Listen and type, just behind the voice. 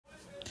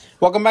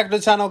Welcome back to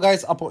the channel,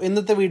 guys. Now, in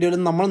this video, we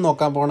will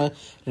talk about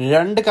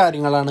two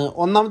കാര്യങ്ങളാണ്.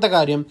 ഒന്നാമത്തെ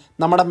കാര്യം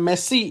നമ്മുടെ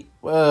Messi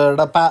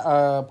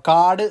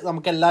card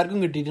നമുക്ക്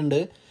എല്ലാവർക്കും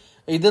കിട്ടിയിട്ടുണ്ട്.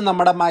 ഇത്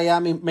നമ്മുടെ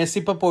മയാമി മെസ്സി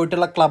ഇപ്പോൾ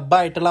പോയിട്ടുള്ള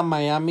ക്ലബ്ബായിട്ടുള്ള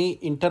മയാമി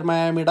ഇന്റർ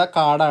മയാമിയുടെ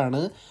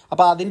കാർഡാണ്.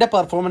 അപ്പോൾ അതിൻ്റെ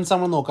പെർഫോമൻസ്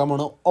നമ്മൾ നോക്കാൻ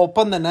പോകുന്നു.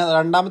 ഒപ്പം തന്നെ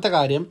രണ്ടാമത്തെ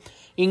കാര്യം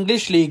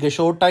English league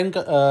short time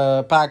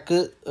pack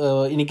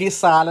എനിക്ക്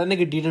സാലന്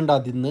കിട്ടിയിട്ടുണ്ട്.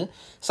 അതിന്ന്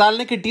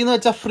സാലന് കിട്ടിയെന്ന്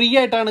വെച്ചാൽ ഫ്രീ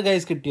ആയിട്ടാണ്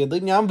ഗൈസ് കിട്ടിയത്.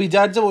 ഞാൻ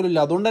വിചാരിച്ച പോലില്ല,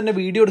 അതുകൊണ്ട് തന്നെ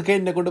വീഡിയോ എടുക്കാൻ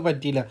എന്നെ കൊണ്ട്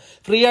പറ്റിയില്ല.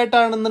 ഫ്രീ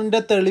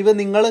ആയിട്ടാണെന്നതിൻ്റെ തെളിവ്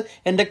നിങ്ങൾ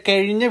എൻ്റെ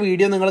കഴിഞ്ഞ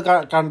വീഡിയോ നിങ്ങൾ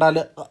കണ്ടാൽ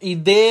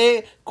ഇതേ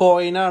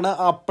കോയിനാണ്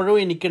അപ്പോഴും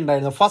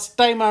എനിക്കുണ്ടായിരുന്നത്. ഫസ്റ്റ്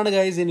ടൈമാണ്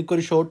ഗൈസ്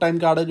എനിക്കൊരു ഷോർട്ട് ടൈം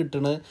കാർഡ്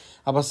കിട്ടുന്നത്.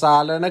 അപ്പോൾ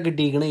സാലനെ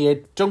കിട്ടിയിരിക്കുന്നത്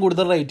ഏറ്റവും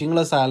കൂടുതൽ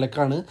റേറ്റിംഗുള്ള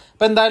സാലക്കാണ്.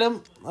 അപ്പോൾ എന്തായാലും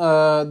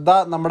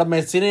നമ്മുടെ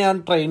മെസ്സിനെ ഞാൻ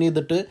ട്രെയിൻ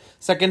ചെയ്തിട്ട്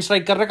സെക്കൻഡ്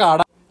സ്ട്രൈക്കറുടെ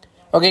കാർഡ്.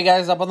 ഓക്കെ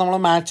ഗൈസ്, അപ്പോൾ നമ്മൾ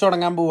മാച്ച്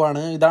തുടങ്ങാൻ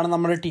പോവുകയാണ്. ഇതാണ്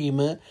നമ്മുടെ ടീം.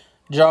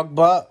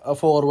 ജോഗ്ബ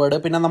ഫോർവേഡ്,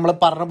 പിന്നെ നമ്മൾ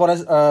പറഞ്ഞ പോലെ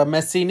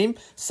മെസ്സിനെയും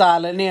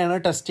സാലനെയാണ്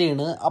ടെസ്റ്റ്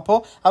ചെയ്യുന്നത്. അപ്പോൾ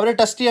അവർ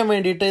ടെസ്റ്റ് ചെയ്യാൻ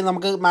വേണ്ടിയിട്ട്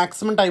നമുക്ക്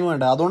മാക്സിമം ടൈം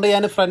വേണ്ട. അതുകൊണ്ട്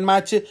ഞാൻ ഫ്രണ്ട്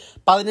മാച്ച്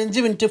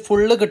 15 മിനിറ്റ്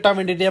ഫുള്ള് കിട്ടാൻ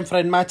വേണ്ടിയിട്ട് ഞാൻ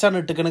ഫ്രണ്ട് മാച്ചാണ്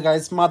ഇട്ടിരിക്കുന്നത്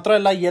ഗൈസ്.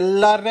 മാത്രമല്ല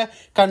എല്ലാവരുടെ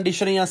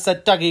കണ്ടീഷനും ഞാൻ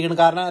സെറ്റ് ആക്കിയിരിക്കണം.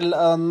 കാരണം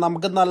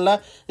നമുക്ക് നല്ല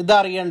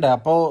ഇതറിയണ്ടേ.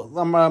 അപ്പോൾ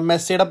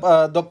മെസ്സിയുടെ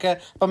ഇതൊക്കെ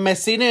അപ്പം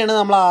മെസ്സിനെയാണ്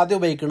നമ്മൾ ആദ്യം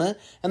ഉപയോഗിക്കുന്നത്.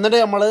 എന്നിട്ട്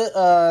നമ്മൾ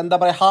എന്താ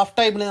പറയുക, ഹാഫ്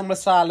ടൈമിൽ നമ്മൾ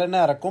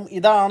സാലനെ ഇറക്കും.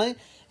 ഇതാണ്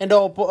എൻ്റെ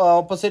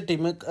ഓപ്പോസിറ്റ്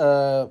ടീം.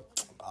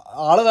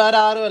 ആള് വേറെ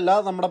ആരുമല്ല,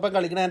 നമ്മുടെ ഒപ്പം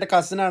കളിക്കണ എൻ്റെ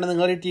കസിനാണ്.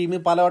 നിങ്ങൾ ഈ ടീം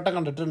പലവട്ടം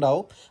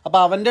കണ്ടിട്ടുണ്ടാവും. അപ്പോൾ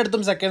അവൻ്റെ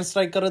അടുത്തും സെക്കൻഡ്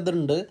സ്ട്രൈക്കർ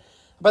ഇതുണ്ട്.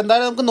 അപ്പോൾ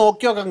എന്തായാലും നമുക്ക്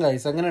നോക്കി നോക്കാം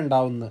ഗൈസ് എങ്ങനെ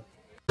ഉണ്ടാവുന്നത്.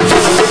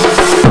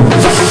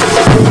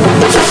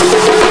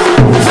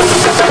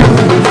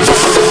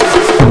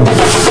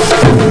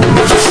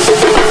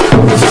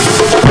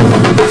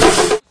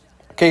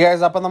 ഓക്കെ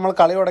ഗൈസ്, അപ്പം നമ്മൾ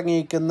കളി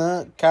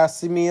തുടങ്ങിയിരിക്കുന്നത്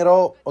Casemiro,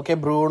 okay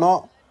Bruno,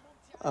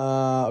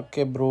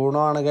 okay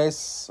Bruno ആണ്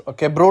guys.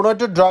 Okay Bruno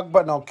to Drogba.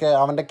 Okay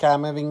അവൻ്റെ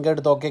ക്യാമവിംഗ്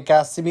എടുത്ത്. ഓക്കെ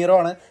കാസിമീറോ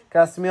ആണ്.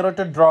 കാസിമീറോ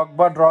ടു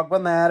ഡ്രോഗ്ബ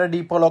നേരെ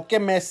De Paul. Okay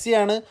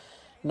മെസ്സിയാണ്.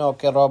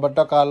 Okay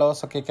Roberto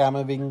Carlos. Okay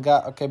ക്യാമവിംഗ.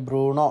 Okay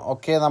Bruno.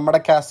 Okay നമ്മുടെ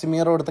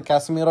കാസിമീറോ എടുത്ത്.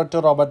 Casemiro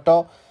to Roberto.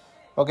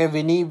 Okay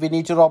Vini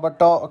to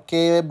Roberto.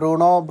 Okay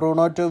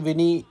Bruno to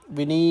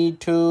Vini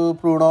to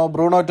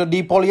Bruno to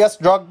De Paul.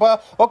 Yes Drogba.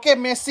 Okay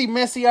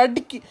Messi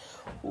അടിക്ക്.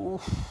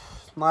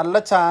 നല്ല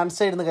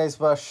chance ആയിരുന്നു guys,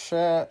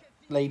 പക്ഷേ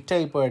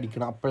ലൈറ്റായി പോയി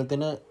അടിക്കണം.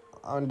 അപ്പോഴത്തേന്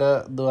അവൻ്റെ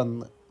ഇത്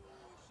വന്ന്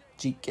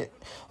ജിക്കെ.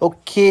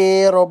 ഓക്കെ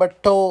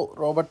റോബർട്ടോ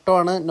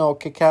ആണ്.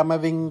 Okay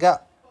ക്യാമവിംഗ.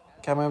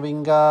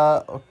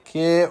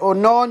 Okay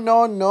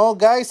no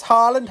guys.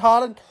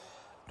 Haaland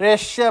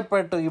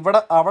രക്ഷപ്പെട്ടു.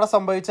 അവിടെ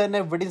സംഭവിച്ച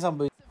തന്നെ ഇവിടെയും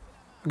സംഭവിച്ചു.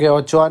 ഓക്കെ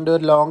ഒച്ചോൻ്റെ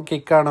ഒരു ലോങ്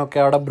കിക്കാണ്. ഓക്കെ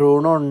അവിടെ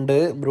ബ്രൂണോ ഉണ്ട്.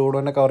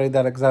 ബ്രൂണോനെ കവർ ചെയ്ത്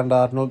Alexander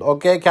Arnold.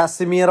 Okay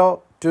Casemiro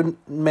to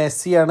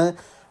മെസ്സിയാണ്.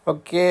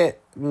 Okay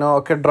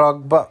okay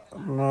Drogba.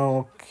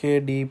 Okay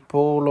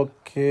De Paul.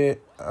 Okay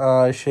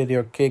ശരി.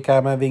 Okay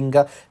ക്യാമവിംഗ.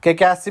 Okay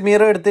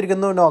Casemiro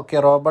എടുത്തിരിക്കുന്നു. Okay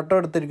Roberto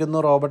എടുത്തിരിക്കുന്നു.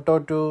 Roberto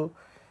to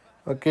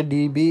okay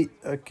DB.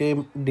 Okay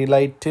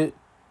delight.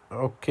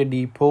 Okay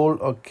De Paul.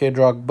 Okay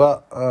Drogba.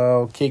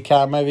 Okay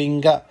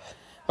ക്യാമവിംഗ.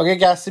 Okay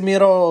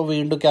Casemiro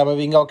വീണ്ടും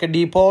ക്യാമവിംഗ. Okay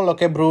De Paul.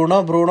 Okay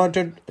Bruno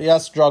two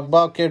yes Drogba.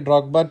 Okay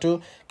Drogba to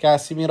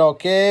Casemiro.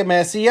 Okay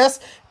Messi. Yes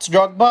it's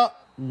Drogba.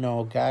 No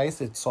guys,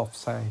 it's of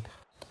side.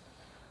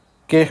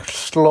 Okay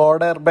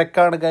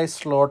സ്ലോട്ടർബെക്കാണ് guys.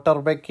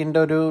 സ്ലോട്ടർബെക്കിൻ്റെ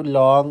ഒരു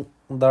long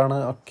ഇതാണ്.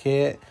 Okay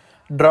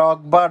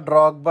Drogba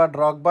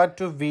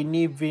to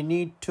Vini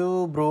to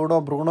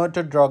Bruno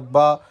to Drogba.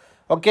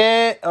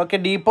 Okay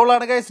De Paul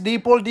ആണ് guys.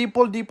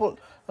 De Paul.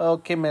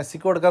 Okay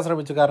മെസ്സിക്ക് കൊടുക്കാൻ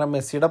ശ്രമിച്ചു, കാരണം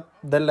മെസ്സിയുടെ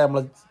ഇതല്ലേ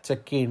നമ്മൾ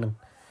ചെക്ക് ചെയ്യുന്നു.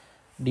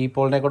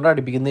 ഡീപോളിനെ കൊണ്ട്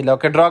അടുപ്പിക്കുന്നില്ല.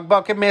 Okay Drogba.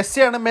 Okay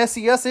മെസ്സിയാണ്.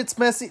 Yes it's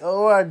Messi. ഓ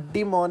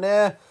അടി മോനെ,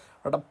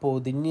 അവിടെ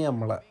പൊതിഞ്ഞ്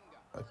നമ്മളെ.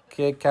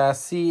 ഓക്കെ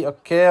കാസി.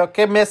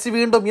 ഓക്കെ മെസ്സി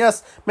വീണ്ടും.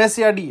 യെസ്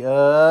മെസ്സി അടി.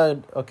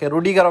 Okay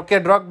Rudiger. Okay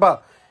Drogba.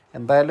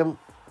 എന്തായാലും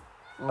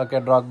ഓക്കെ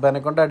ഡ്രോഗ്ബനെ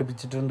കൊണ്ട്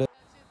അടുപ്പിച്ചിട്ടുണ്ട്.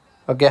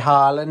 Okay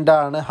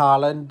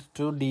Haaland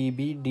to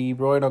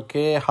ഡീബ്രോയിൻ.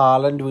 Okay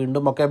Haaland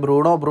വീണ്ടും. ഓക്കെ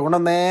ബ്രൂണോ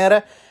നേരെ.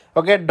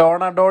 ഓക്കെ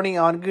ഡോണഡോണി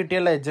അവനക്ക് കിട്ടിയ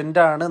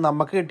ലെജൻഡാണ്.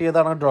 നമുക്ക്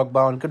കിട്ടിയതാണ് ഡ്രോഗ്ബ.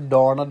 അവനക്ക്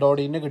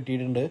ഡോണഡോണിനെ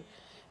കിട്ടിയിട്ടുണ്ട്.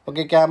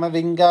 Okay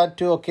ക്യാമവിംഗ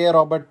to okay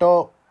Roberto.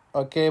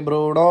 Okay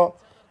Bruno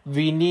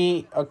Vini.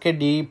 Okay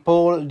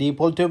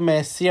De Paul to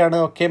മെസ്സിയാണ്.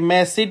 Okay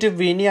Messi to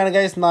വിനിയാണ്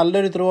guys.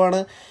 നല്ലൊരു ത്രൂ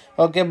ആണ്.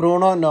 Okay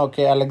Bruno.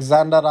 Okay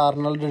Alexander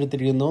Arnold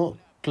എടുത്തിരിക്കുന്നു.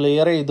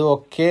 Clear ചെയ്തു.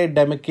 Okay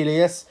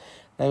ഡെമിക്കിലിയസ്.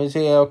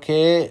 Okay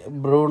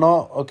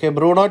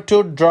Bruno to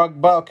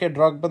Drogba. Okay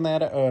Drogba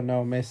നേരെ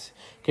മെസ്സി.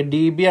 ഓക്കെ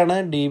DB ആണ്.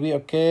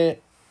 Okay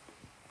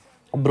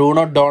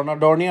Bruno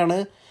ഡോണഡോണിയാണ്.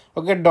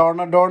 Okay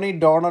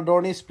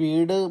ഡോണഡോണി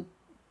speed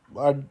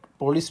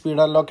പൊളി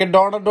സ്പീഡല്ല. Okay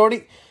ഡോണഡോണി.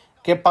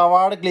 Okay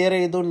Pavard clear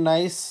ചെയ്തു.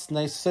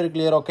 Nice ഒരു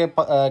clear. Okay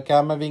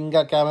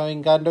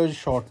ക്യാമവിംഗാൻ്റെ ഒരു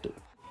shot.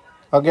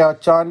 Okay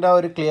ഒച്ചാൻ്റെ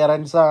ഒരു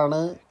ക്ലിയറൻസ്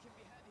ആണ്.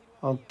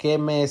 Okay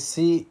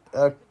Messi.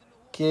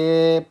 Okay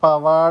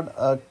Pavard.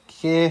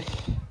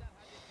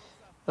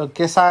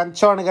 Okay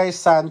Sancho ആണ് guys.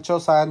 Sancho.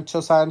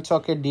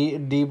 Okay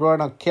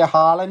ഡീബ്രോയിൻ. Okay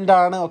Haaland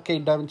ആണ്. ഓക്കെ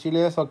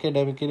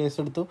ഡെമിക്കിലിയസ്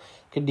എടുത്തു.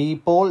 Okay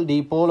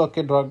De Paul.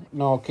 ഓക്കെ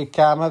ഓക്കെ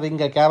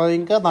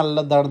ക്യാമവിംഗ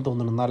നല്ലതാണെന്ന്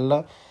തോന്നുന്നു.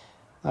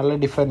 നല്ല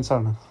ഡിഫൻസ്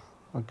ആണ്.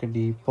 Okay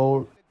De Paul.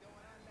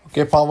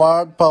 Okay,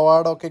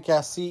 Pavard, okay,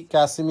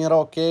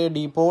 Casemiro, okay,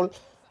 Deepol,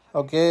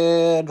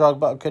 okay,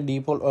 Drogba, okay,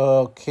 Deepol,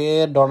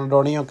 okay,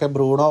 Donadoni, okay,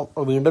 Bruno,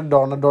 വീണ്ടും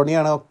ഡോണഡോണി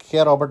ആണ്,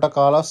 okay, Roberto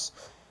Carlos,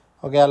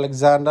 okay,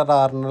 Alexander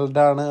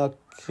Arnold ആണ്,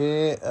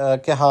 okay,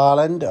 okay,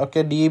 Haaland,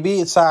 okay, DB,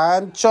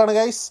 Sancho ആണ്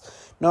guys,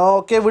 no,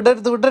 okay,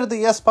 വിടരുത്,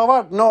 yes,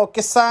 Pavard, no,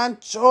 okay,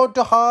 Sancho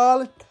to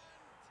Haaland,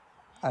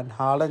 and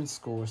Haaland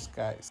scores,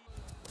 guys.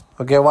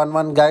 Okay,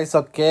 1-1, guys.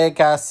 Okay,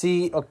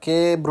 Cassie.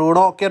 Okay,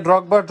 Bruno. Okay,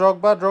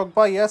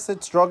 Drogba. Yes,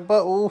 it's Drogba.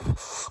 Ooh,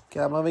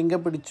 Camavinga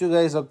പിടിച്ചു,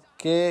 guys.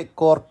 Okay,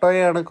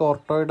 കോർട്ടോയുടെ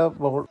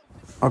ball.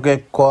 Okay,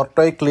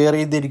 കോർട്ടോയ് clear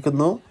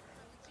ചെയ്തിരിക്കുന്നു.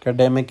 Okay,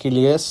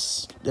 Demichelis.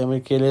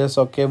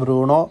 Okay,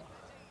 Bruno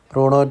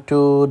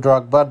to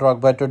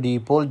Drogba to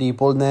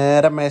Deepol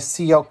നേരെ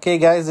Messi. Okay,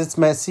 guys, it's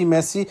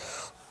Messi.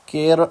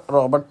 Okay,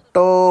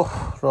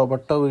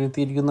 Roberto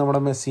വീഴ്ത്തിയിരിക്കുന്നു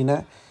നമ്മുടെ മെസ്സിനെ.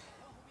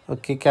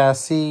 Okay,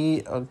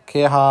 Cassie,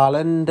 okay,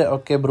 Haaland,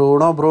 okay,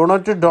 Bruno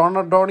to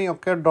Donadoni,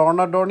 okay,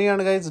 Donadoni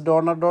and guys,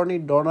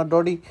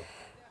 Donadoni,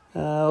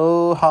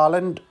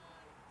 Haaland,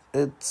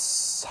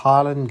 it's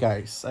Haaland,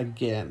 guys,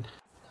 again.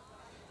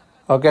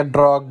 Okay,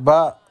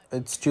 Drogba,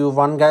 it's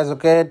 2-1, guys,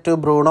 okay, to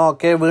Bruno,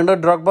 okay, window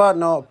Drogba,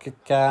 no, okay,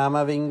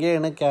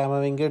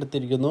 Camavinga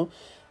എടുത്തിരിക്കുന്നു.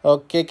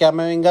 Okay,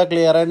 Camavinga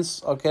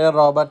clearance, okay,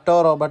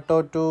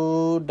 Roberto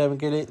to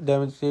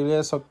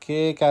Demichelis,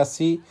 okay,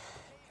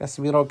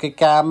 Casemiro, okay,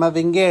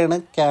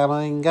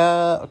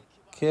 Camavinga,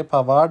 okay,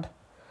 Pavard,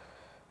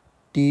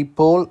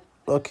 Deepol,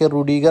 okay,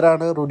 Rudiger,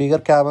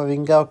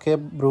 Camavinga, okay,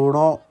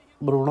 Bruno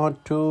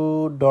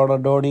to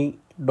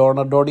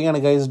Donadoni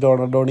and guys,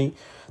 Donadoni.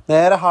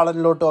 നേരെ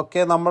ഹാളൻഡിലോട്ട്.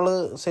 Okay, നമ്മൾ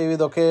save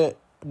ചെയ്ത്, okay,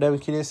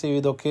 ഡെമിക്കിനെ save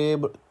ചെയ്ത്, okay,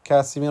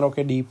 Casimir,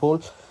 okay, De Paul,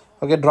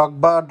 okay,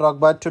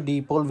 Drogba to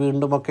De Paul,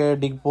 വീണ്ടും, okay,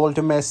 De Paul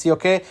to Messi,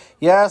 okay,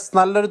 yes,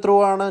 നല്ലൊരു through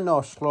ആണ്. No,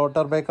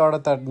 slaughter bake അവിടെ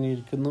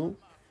തടഞ്ഞിരിക്കുന്നു.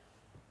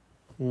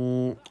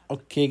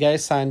 Okay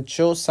guys,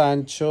 Sancho,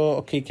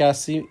 okay,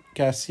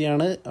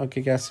 കാസിയാണ്, okay,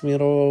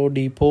 Casemiro,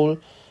 De Paul,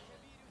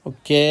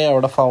 okay,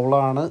 അവിടെ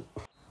ഫൗളാണ്.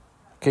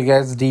 Okay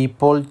guys,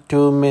 De Paul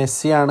to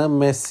Messi ആണ്,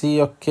 Messi,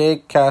 okay,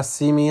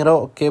 Casemiro,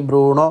 okay,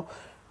 Bruno,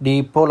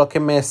 De Paul, okay,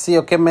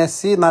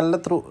 Messi നല്ല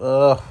through.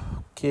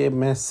 Okay,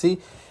 Messi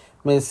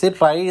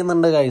try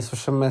ചെയ്യുന്നുണ്ട് guys,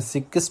 പക്ഷെ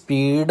മെസ്സിക്ക്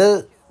speed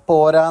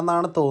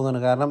പോരാന്നാണ്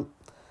തോന്നുന്നത്. കാരണം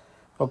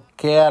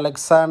okay,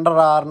 Alexander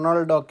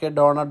Arnold, okay,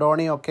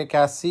 ഡോണഡോണി, okay,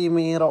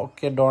 Casemiro,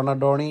 okay,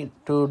 ഡോണഡോണി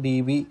to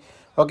DB,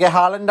 okay,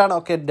 ഹാലൻഡാണ്,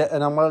 okay,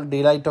 നമ്മൾ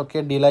delight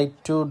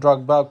to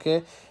Drogba, okay,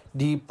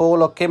 De Paul,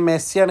 okay,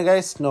 മെസ്സിയാണ്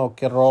guys, no,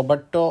 okay,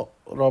 Roberto,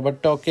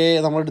 okay,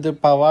 നമ്മളെടുത്ത്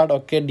പവാർഡ്,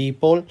 okay,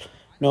 De Paul,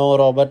 no,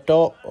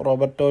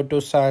 Roberto to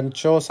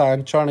Sancho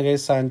ആണ്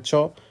guys,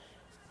 Sancho,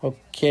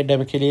 okay,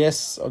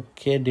 ഡെമിക്കിലിയസ്,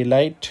 okay,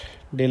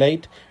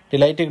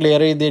 delight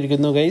clear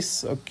ചെയ്തിരിക്കുന്നു guys,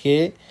 okay,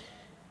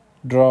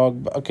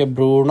 Drogba, okay,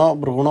 Bruno,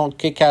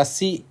 okay,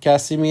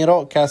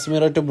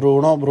 Casemiro to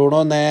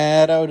Bruno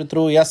നേരെ ഒരു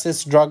through, yes,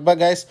 is Drogba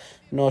guys,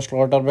 no,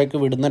 slaughter bake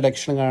വിടുന്ന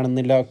ലക്ഷണം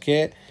കാണുന്നില്ല, okay,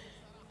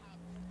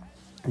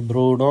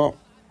 Bruno,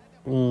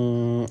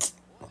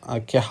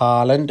 okay,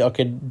 Haaland,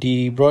 okay,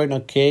 ഡീബ്രോയിൻ,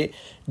 okay,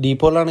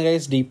 ഡീപോളാണ്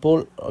guys,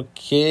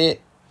 okay,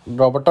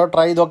 Roberto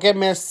try ചെയ്തു, okay,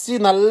 Messi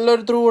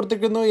നല്ലൊരു through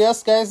കൊടുത്തിരിക്കുന്നു,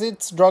 yes guys,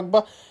 it's Drogba,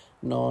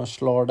 no,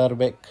 slaughter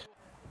bake.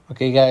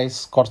 Okay guys,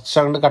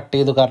 കുറച്ചങ്ങോട്ട് cut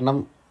ചെയ്തു, കാരണം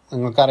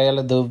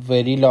നിങ്ങൾക്കറിയാലോ ഇത്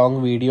വെരി ലോങ്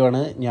വീഡിയോ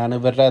ആണ്. ഞാൻ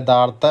ഇവരുടെ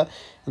യഥാർത്ഥ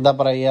എന്താ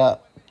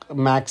പറയുക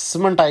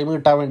മാക്സിമം ടൈം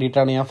കിട്ടാൻ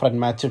വേണ്ടിയിട്ടാണ് ഞാൻ ഫ്രണ്ട്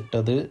മാച്ച്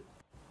ഇട്ടത്.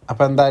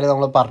 അപ്പോൾ എന്തായാലും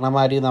നമ്മൾ പറഞ്ഞ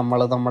മാതിരി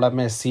നമ്മുടെ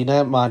മെസ്സിനെ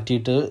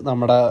മാറ്റിയിട്ട്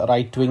നമ്മുടെ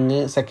right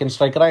wing second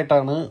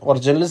സ്ട്രൈക്കറായിട്ടാണ്,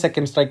 original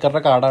second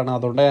സ്ട്രൈക്കറുടെ കാർഡാണ്,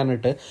 അതുകൊണ്ട് ഞാൻ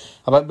ഇട്ട്.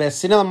 അപ്പോൾ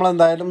മെസ്സിനെ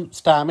നമ്മളെന്തായാലും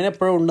സ്റ്റാമിന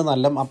എപ്പോഴും ഉണ്ട്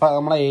നല്ല. അപ്പോൾ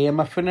നമ്മളെ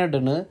AMFനെ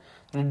ഇടുന്നു,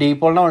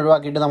 ഡീപോളിനെ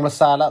ഒഴിവാക്കിയിട്ട് നമ്മൾ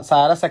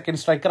സാല സെക്കൻഡ്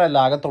സ്ട്രൈക്കർ അല്ല,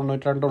 ആകെ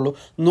 92 ഉള്ളൂ.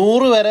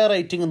 100 വരെ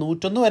റേറ്റിംഗ്,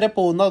 101 വരെ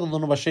പോകുന്ന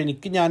തോന്നുന്നു. പക്ഷേ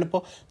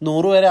ഞാനിപ്പോൾ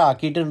 100 വരെ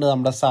ആക്കിയിട്ടുണ്ട്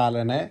നമ്മുടെ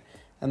സാലനെ.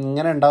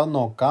 എങ്ങനെ ഉണ്ടാവും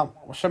നോക്കാം.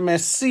 പക്ഷെ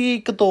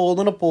മെസ്സിക്ക്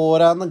തോന്നുന്നു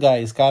പോരാന്ന്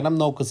ഗൈസ്. കാരണം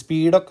നോക്ക്,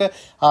 സ്പീഡൊക്കെ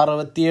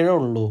 67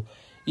 ഉള്ളൂ.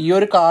 ഈ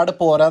ഒരു കാർഡ്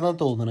പോരാന്ന്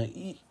തോന്നുന്നു.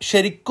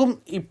 ശരിക്കും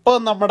ഇപ്പോൾ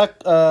നമ്മുടെ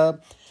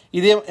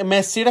ഇത്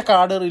മെസ്സിയുടെ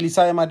കാർഡ്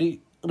റിലീസായ മാതിരി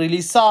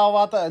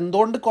റിലീസാവാത്ത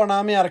എന്തുകൊണ്ട്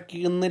കൊണാമി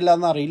ഇറക്കുന്നില്ല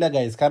എന്നറിയില്ല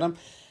ഗൈസ്. കാരണം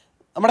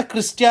നമ്മുടെ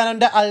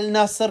ക്രിസ്ത്യാനോൻ്റെ അൽ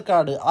നാസർ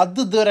കാർഡ് അത്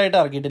ഇതുവരെയായിട്ട്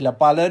ഇറക്കിയിട്ടില്ല.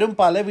 പലരും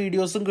പല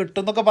വീഡിയോസും കിട്ടും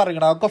എന്നൊക്കെ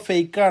പറയണം, അതൊക്കെ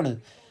ഫേക്കാണ്.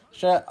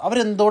 പക്ഷെ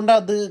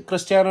അവരെന്തുകൊണ്ടാണ് അത്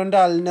ക്രിസ്ത്യാനോൻ്റെ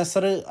അൽ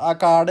നാസർ ആ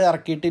കാർഡ്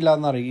ഇറക്കിയിട്ടില്ല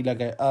എന്നറിയില്ല,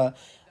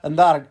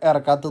 എന്താ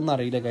ഇറക്കാത്തതെന്ന്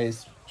അറിയില്ല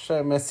ഗൈസ്. പക്ഷെ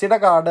മെസ്സിയുടെ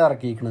കാർഡ്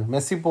ഇറക്കിയിരിക്കണ്,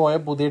 മെസ്സി പോയ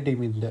പുതിയ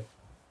ടീമിൻ്റെ.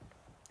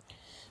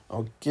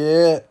 ഓക്കെ,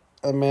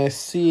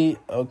 മെസ്സി,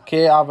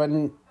 ഓക്കെ,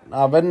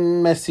 അവൻ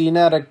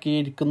മെസ്സിനെ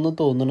ഇറക്കിയിരിക്കുന്നു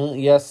തോന്നുന്നു.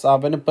 യെസ്,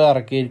 അവനിപ്പോൾ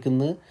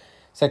ഇറക്കിയിരിക്കുന്നു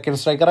സെക്കൻഡ്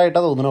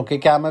സ്ട്രൈക്കറായിട്ടാണ് തോന്നുന്നു. Okay,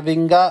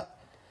 Camavinga,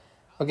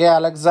 okay,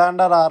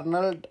 Alexander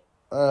Arnold,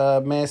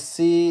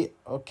 Messi,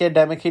 okay,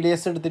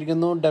 ഡെമിക്കിലിയസ്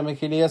എടുത്തിരിക്കുന്നു.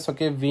 ഡെമിക്കിലിയസ്,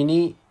 okay,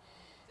 വിനി,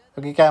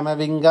 ഓക്കെ,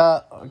 കാമവിംഗ,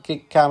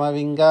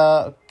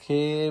 ഓക്കെ,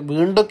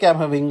 വീണ്ടും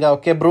Camavinga,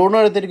 okay, Bruno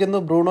എടുത്തിരിക്കുന്നു.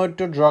 Bruno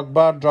to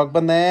Drogba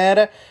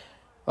നേരെ,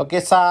 ഓക്കെ,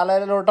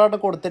 സാലയിലോട്ടാണ്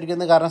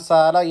കൊടുത്തിരിക്കുന്നത്. കാരണം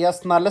സാല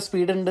യെസ് നല്ല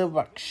സ്പീഡ് ഉണ്ട്,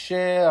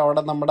 പക്ഷേ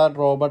അവിടെ നമ്മുടെ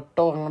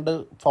റോബർട്ടോ അങ്ങോട്ട്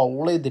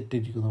ഫൗൾ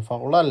ചെയ്തിട്ടിരിക്കുന്നു.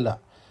 ഫൗളല്ല,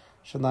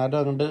 പക്ഷെ എന്നാലും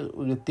അങ്ങോട്ട്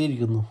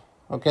ഉയർത്തിയിരിക്കുന്നു.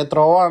 ഓക്കെ,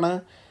 ത്രോ ആണ്.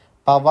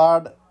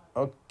 പവാർഡ്,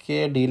 okay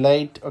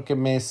delight, okay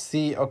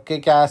Messi, okay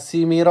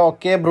Casemiro,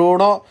 okay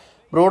Bruno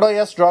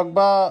yes, Drogba,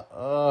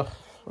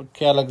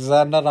 okay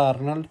Alexander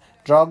Arnold.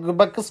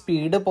 ഡ്രോഗ്ബക്ക്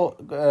speed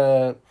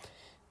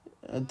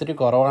ഇത്തിരി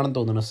കുറവാണെന്ന്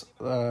തോന്നുന്നു.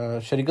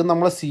 ശരിക്കും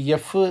നമ്മൾ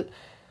CF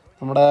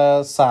നമ്മുടെ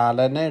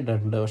സാലനെ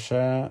ഇടുന്നുണ്ട്,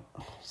 പക്ഷേ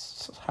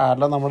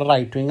സാല നമ്മുടെ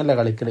റൈറ്റ് വിങ് അല്ലേ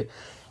കളിക്കല്.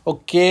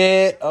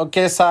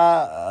 ഓക്കെ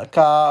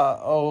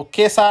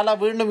സാല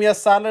വീണ്ടും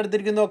yes സാല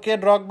എടുത്തിരിക്കുന്നു. Okay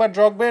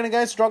ഡ്രോഗ്ബയാണ്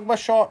guys, Drogba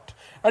shot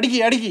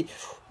അടിക്കി.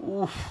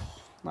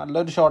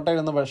 നല്ലൊരു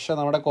ഷോട്ടായിരുന്നു, പക്ഷെ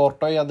നമ്മുടെ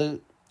കോർട്ടോയെ അത്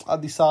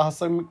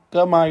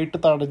അതിസാഹസികമായിട്ട്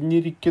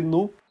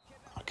തടഞ്ഞിരിക്കുന്നു.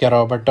 ഓക്കെ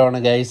റോബർട്ടോ ആണ്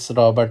guys,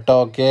 Roberto.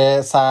 Okay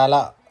സാല,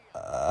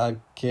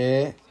 okay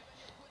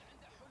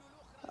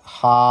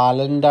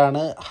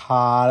ഹാലൻഡാണ്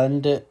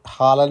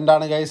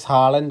guys,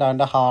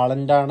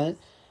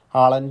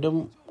 ഹാലൻഡും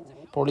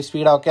പൊളി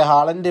സ്പീഡാണ്. ഓക്കെ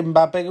ഹാലൻഡ്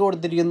എംബാപ്പയ്ക്ക്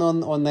കൊടുത്തിരിക്കുന്നു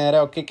നേരെ.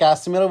 ഓക്കെ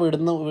കാസിമിറോ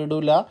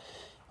വിടൂല.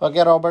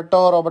 Okay Roberto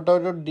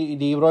to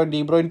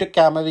ഡീബ്രോയിൻ to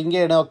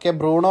കാമവിംഗയാണ്. Okay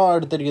Bruno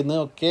എടുത്തിരിക്കുന്നു.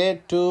 Okay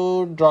to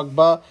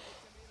Drogba.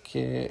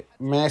 Okay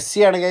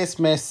മെസ്സിയാണ് guys,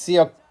 Messi.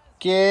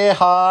 Okay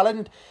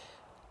Haaland.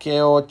 Okay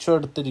ഓച്ചോ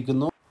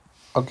എടുത്തിരിക്കുന്നു.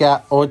 Okay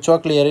ഓച്ചോ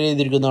clear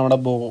ചെയ്തിരിക്കുന്നു, നമ്മുടെ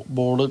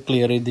ബോൾ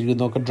ക്ലിയർ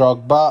ചെയ്തിരിക്കുന്നു. Okay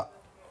Drogba,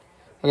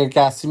 okay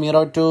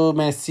Casemiro to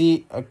Messi.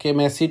 Okay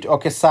Messi,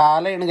 okay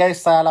സാലയാണ്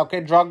guys, സാല. Okay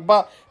Drogba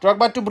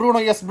to Bruno,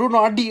 yes Bruno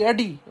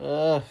അടി.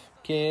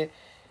 Okay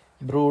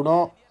Bruno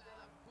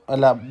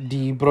അല്ല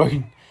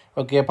ഡീബ്രോയിൻ.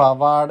 Okay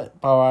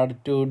പവാർഡ്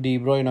to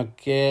ഡീബ്രോയിൻ.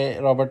 Okay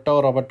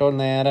Roberto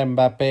നേരെ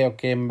Mbappe.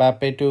 Okay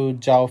Mbappe to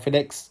ജാവ്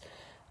Felix.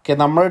 Okay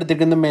നമ്മൾ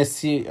എടുത്തിരിക്കുന്നത്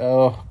Messi.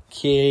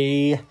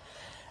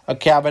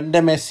 Okay അവൻ്റെ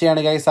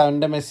മെസ്സിയാണ് guys,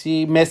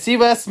 Messi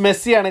verse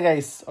മെസ്സിയാണ്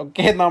guys.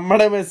 Okay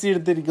നമ്മുടെ Messi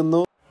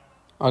എടുത്തിരിക്കുന്നു.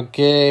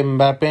 Okay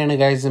എംബാപ്പയാണ്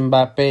guys,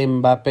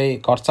 Mbappe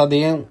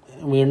കുറച്ചധികം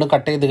വീണ്ടും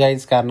cut ചെയ്ത്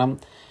ഗൈസ്, കാരണം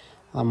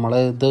നമ്മൾ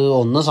ഇത്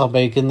ഒന്നും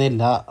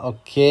സംഭവിക്കുന്നില്ല.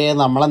 ഓക്കെ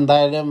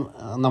നമ്മളെന്തായാലും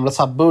നമ്മൾ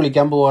സബ്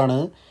വിളിക്കാൻ പോവാണ്.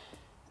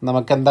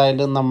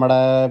 നമുക്കെന്തായാലും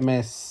നമ്മുടെ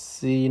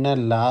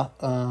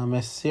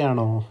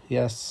മെസ്സിയാണോ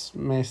യെസ്,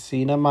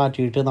 മെസ്സിനെ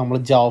മാറ്റിയിട്ട് നമ്മൾ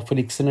ജാവ്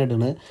ഫിലിക്സിന്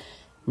ഇടുന്നു.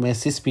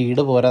 മെസ്സി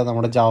സ്പീഡ് പോരാ,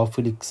 നമ്മുടെ ജാവ്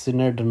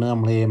ഫിലിക്സിന് ഇടുന്നു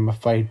നമ്മൾ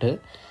AMF ആയിട്ട്.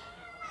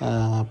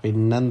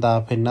 പിന്നെ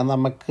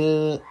നമുക്ക്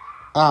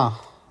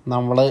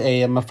നമ്മൾ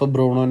AMF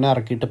ബ്രൂണോനെ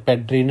ഇറക്കിയിട്ട്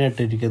പെഡ്രീനെ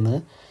ഇട്ടിരിക്കുന്നത്.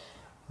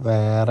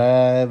 വേറെ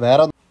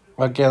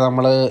ഓക്കെ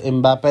നമ്മൾ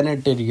എംബാപ്പേനെ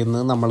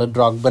ഇട്ടിരിക്കുന്നത്, നമ്മൾ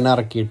ഡ്രോഗ്ബനെ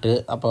ഇറക്കിയിട്ട്.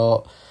 അപ്പോൾ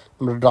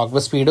നമ്മൾ ഡ്രോഗ്ബ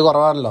സ്പീഡ്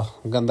കുറവാണല്ലോ,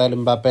 നമുക്ക് എന്തായാലും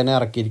എംബാപ്പേനെ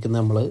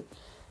ഇറക്കിയിരിക്കുന്നത് നമ്മൾ.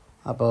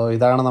 അപ്പോൾ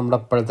ഇതാണ് നമ്മുടെ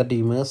ഇപ്പോഴത്തെ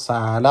ടീം.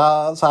 സാല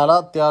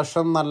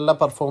അത്യാവശ്യം നല്ല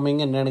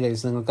പെർഫോമിങ് തന്നെയാണ്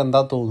ഗൈസ്. നിങ്ങൾക്ക്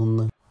എന്താ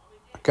തോന്നുന്നത്?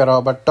 Okay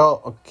Roberto,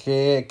 okay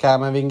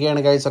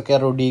കാമവിംഗയാണ് guys. Okay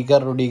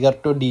Rudiger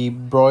to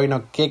ഡീബ്രോയിൻ.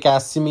 Okay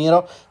Casemiro,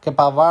 okay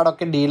പവാർഡ്.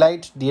 Okay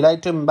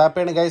delight to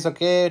എംബാപ്പയാണ് guys.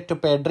 Okay to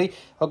Pedri.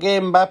 Okay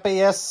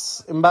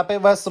Mbappe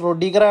verse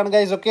Rudiger ആണ്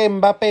ഗൈസ്. ഓക്കെ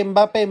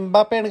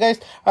എംബാപ്പയാണ്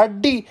ഗൈസ്,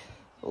 അടി.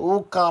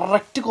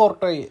 കറക്റ്റ്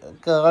കോർട്ടോയി.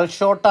 കേൾ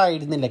ഷോട്ട്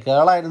ആയിരുന്നില്ല,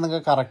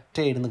 കേളായിരുന്നൊക്കെ കറക്റ്റ്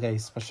ആയിരുന്നു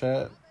ഗൈസ്, പക്ഷേ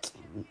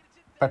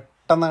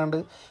പെട്ടെന്നാണ്ട്.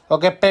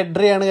 Okay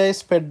പെഡ്രിയാണ്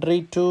guys, Pedri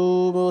to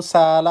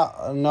സാല.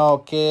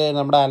 Okay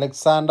നമ്മുടെ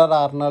Alexander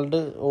Arnold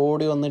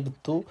ഓടി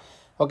വന്നെടുത്തു.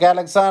 Okay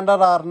Alexander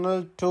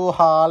Arnold to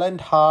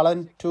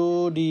Haaland to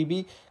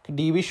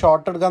DB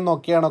shot എടുക്കാൻ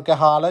നോക്കിയാണ്. Okay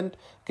Haaland.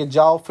 Okay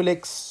ജാവ്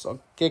Felix.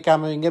 Okay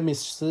Camavinga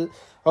miss.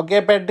 Okay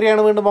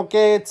പെഡ്രിയാണ് വീണ്ടും.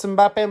 Okay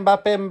Mbappe.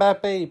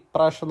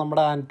 ഇപ്രാവശ്യം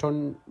നമ്മുടെ ആന്റോൺ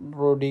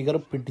റോഡിഗർ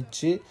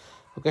പിടിച്ച്.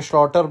 ഓക്കെ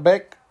ഷ്ലോട്ടർ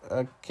ബെക്ക്.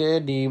 ഓക്കെ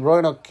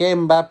ഡീബ്രോയിൻ. ഓക്കെ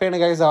എംബാപ്പയാണ്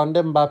ഗൈസ്,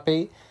 അവൻ്റെ എംബാപ്പെ.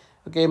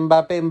 ഓക്കെ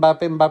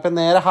എംബാപ്പെ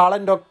നേരെ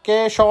ഹാലൻഡ്. ഓക്കെ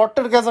ഷോട്ട്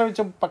എടുക്കാൻ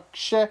ശ്രമിച്ചു,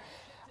 പക്ഷേ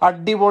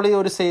അടിപൊളി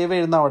ഒരു സേവ്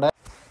ആയിരുന്നു അവിടെ.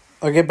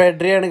 Okay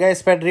പെഡ്രിയാണ്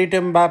guys, Pedri to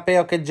Mbappe.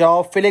 Okay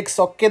ജാവ് Felix.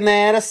 Okay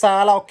നേരെ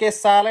സാല. ഓക്കെ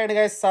സാലയാണ്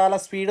ഗൈസ്, സാല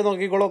സ്പീഡ്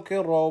നോക്കിക്കോളൂ. ഓക്കെ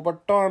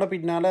റോബർട്ടോ ആണ്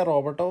പിന്നാലെ.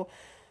 റോബർട്ടോ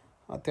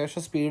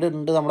അത്യാവശ്യം സ്പീഡ്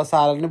ഉണ്ട്, നമ്മുടെ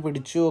സാലന്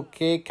പിടിച്ചു.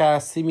 Okay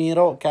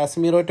Casemiro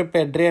to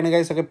പെഡ്രിയാണ്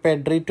guys. Okay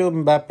Pedri to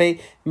Mbappe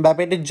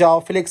to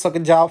ജാവ് Felix.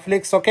 Okay ജാവ്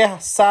Felix. Okay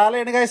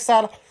സാലയാണ് guys,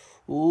 സാല.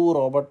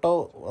 Roberto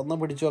വന്ന്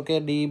പിടിച്ചു. Okay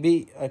DB.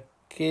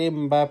 Okay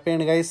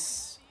എംബാപ്പയാണ് guys,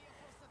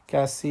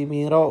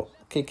 Casemiro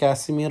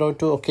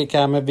to. Okay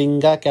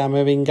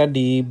Camavinga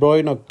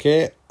ഡീബ്രോയിൻ. Okay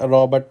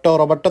Roberto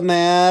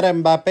നേരെ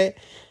Mbappe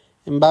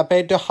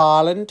to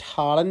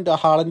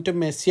Haaland to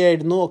Messi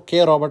ആയിരുന്നു. Okay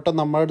Roberto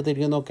നമ്മൾ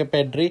എടുത്തിരിക്കുന്നു. Okay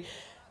Pedri.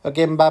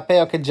 Okay Mbappe.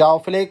 Okay ജാവ്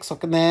Felix.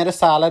 Okay നേരെ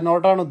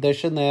സാലനോട്ടാണ്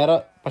ഉദ്ദേശിച്ചത് നേരെ,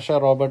 പക്ഷേ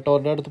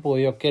റോബർട്ടോയുടെ അടുത്ത്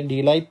പോയി. Okay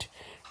delight.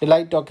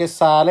 Okay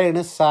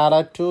സാലയാണ്, സാല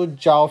to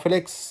ജാവ്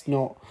Felix.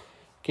 No.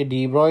 Okay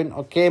ഡീബ്രോയിൻ.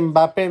 Okay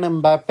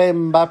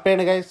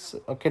എംബാപ്പയാണ് guys.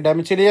 Okay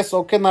ഡെമിച്ചിലിയസ്.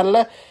 Okay നല്ല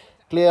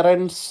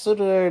ക്ലിയറൻസ്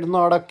ആയിരുന്നു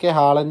അവിടെ. ഓക്കെ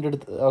ഹാലൻഡ്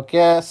എടുത്ത്.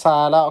 ഓക്കെ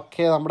സാല.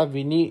 ഓക്കെ നമ്മുടെ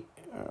വിനി.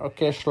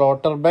 Okay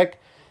ഷ്ലോട്ടർ ബെക്ക്.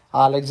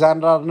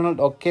 Alexander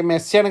Arnold. Okay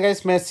മെസ്സിയാണ്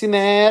guys, Messi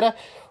നേരെ.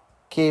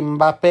 ഓക്കെ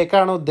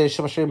എംബാപ്പേക്കാണ്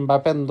ഉദ്ദേശിച്ചത്, പക്ഷേ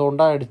എംബാപ്പെ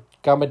എന്തുകൊണ്ടാണ്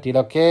എടുക്കാൻ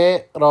പറ്റിയില്ല. Okay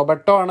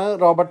Roberto.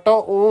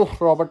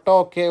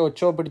 ഓക്കെ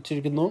ഒച്ചോ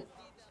പിടിച്ചിരിക്കുന്നു,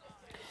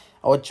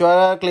 ഒച്ചോ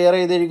ക്ലിയർ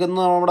ചെയ്തിരിക്കുന്നു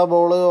നമ്മുടെ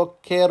ball.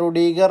 Okay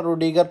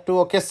Rudiger to.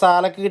 Okay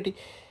സാലക്ക് കിട്ടി,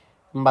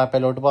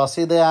 എംബാപ്പയിലോട്ട് പാസ്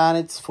ചെയ്ത്. And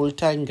it's full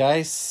time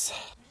guys.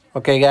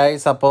 Okay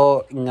guys, അപ്പോൾ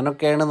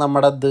ഇങ്ങനെയൊക്കെയാണ്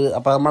നമ്മുടെ ഇത്.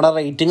 അപ്പോൾ നമ്മുടെ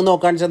റേറ്റിംഗ്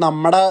നോക്കുകയാണെന്ന് വെച്ചാൽ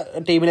നമ്മുടെ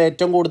ടീമിൽ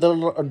ഏറ്റവും കൂടുതൽ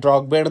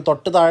ഡ്രോഗ്ബയാണ്,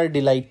 തൊട്ട് താഴെ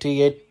ഡിലൈറ്റ്,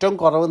 ഏറ്റവും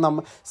കുറവ്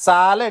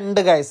സാല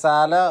ഉണ്ട് ഗൈസ്.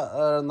 സാല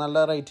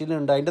നല്ല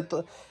റേറ്റിലുണ്ട്. അതിൻ്റെ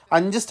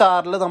 5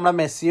 സ്റ്റാറിൽ നമ്മുടെ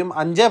മെസ്സിയും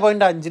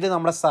 5.5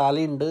 നമ്മുടെ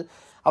സാലയുണ്ട്.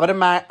 അവരെ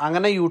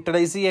അങ്ങനെ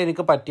യൂട്ടിലൈസ് ചെയ്യാൻ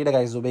എനിക്ക് പറ്റിയില്ല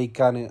ഗൈസ്,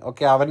 ഉപയോഗിക്കാൻ.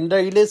 ഓക്കെ, അവൻ്റെ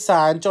കയ്യിൽ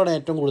സാൻചോ ആണ്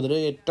ഏറ്റവും കൂടുതൽ.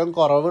 ഏറ്റവും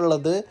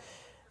കുറവുള്ളത്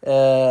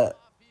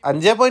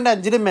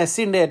 5.5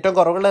 മെസ്സി ഉണ്ട്. ഏറ്റവും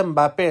കുറവുള്ള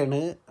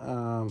എംബാപ്പയാണ്.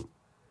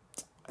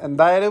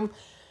 എന്തായാലും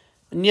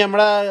ഇനി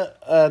നമ്മുടെ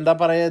എന്താ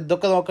പറയുക,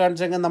 ഇതൊക്കെ നോക്കുകയാണെന്ന്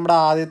വെച്ചെങ്കിൽ നമ്മുടെ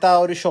ആദ്യത്തെ ആ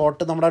ഒരു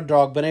ഷോട്ട് നമ്മുടെ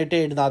ഡ്രോഗ്ബനായിട്ട്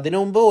എഴുതുന്നത്. അതിനു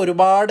മുമ്പ്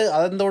ഒരുപാട്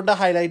അതെന്തുകൊണ്ട്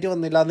ഹൈലൈറ്റ്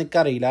വന്നില്ല എന്ന്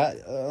എനിക്കറിയില്ല.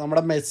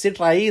 നമ്മുടെ മെസ്സി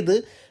ട്രൈ ചെയ്ത്,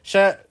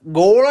 പക്ഷെ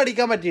ഗോൾ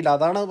അടിക്കാൻ പറ്റിയില്ല.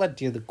 അതാണ്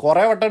പറ്റിയത്.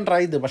 കുറേ വട്ടം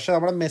ട്രൈ ചെയ്ത്, പക്ഷെ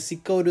നമ്മുടെ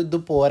മെസ്സിക്ക് ഒരു ഇത്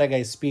പോരാ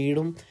കൈ,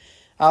 സ്പീഡും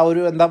ആ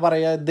ഒരു എന്താ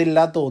പറയുക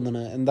ഇതില്ലാ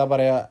തോന്നുന്നു. എന്താ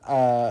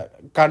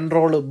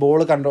പറയുക, ബോൾ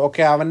കൺട്രോൾ.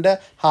 ഓക്കെ, അവൻ്റെ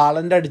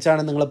ഹാലൻഡ്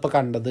അടിച്ചാണ് നിങ്ങളിപ്പോൾ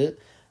കണ്ടത്.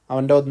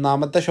 അവൻ്റെ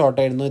ഒന്നാമത്തെ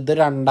ഷോട്ടായിരുന്നു ഇത്.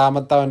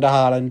 രണ്ടാമത്തെ അവൻ്റെ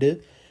ഹാലൻഡ്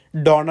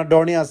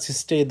ഡോണി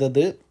അസിസ്റ്റ്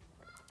ചെയ്തത്.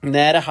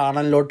 നേരെ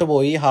ഹാളൻഡിലോട്ട്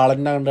പോയി,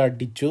 ഹാളൻഡിനെ കണ്ട്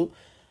അടിച്ചു.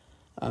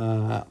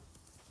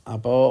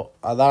 അപ്പോൾ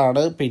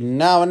അതാണ്.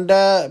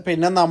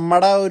 പിന്നെ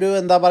നമ്മുടെ ഒരു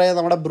എന്താ പറയുക,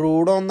 നമ്മുടെ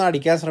ബ്രൂണോ ഒന്ന്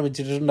അടിക്കാൻ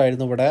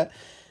ശ്രമിച്ചിട്ടുണ്ടായിരുന്നു ഇവിടെ,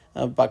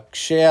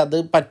 പക്ഷേ അത്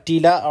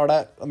പറ്റിയില്ല അവിടെ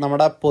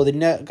നമ്മുടെ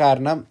പൊതിഞ്ഞ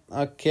കാരണം.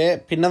 ഓക്കെ,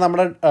 പിന്നെ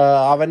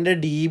അവൻ്റെ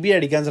DB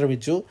അടിക്കാൻ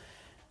ശ്രമിച്ചു,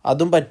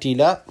 അതും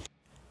പറ്റിയില്ല.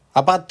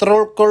 അപ്പോൾ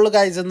അത്രയൊക്കെയുള്ളൂ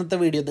ഗൈസ് ഇന്നത്തെ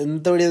വീഡിയോ.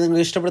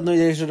 നിങ്ങൾക്ക് ഇഷ്ടപ്പെടുന്ന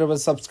വിചാരിച്ചിട്ട്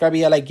സബ്സ്ക്രൈബ്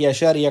ചെയ്യുക, ലൈക്ക് ചെയ്യുക,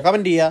 ഷെയർ ചെയ്യുക,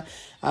 കമൻറ്റ് ചെയ്യുക.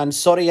 ആൻഡ്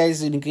സോറി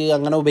ഗൈസ്, എനിക്ക്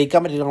അങ്ങനെ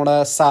ഉപയോഗിക്കാൻ പറ്റില്ല. നമ്മുടെ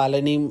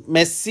സാലനെയും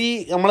മെസ്സി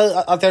നമ്മൾ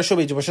അത്യാവശ്യം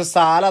ഉപയോഗിച്ചു, പക്ഷേ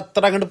സാല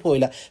അത്ര അങ്ങോട്ട്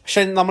പോയില്ല.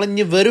 പക്ഷേ നമ്മൾ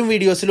ഇനി വെറും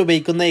വീഡിയോസിൽ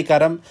ഉപയോഗിക്കുന്ന ഈ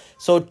കാരണം.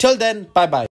 So till then bye bye.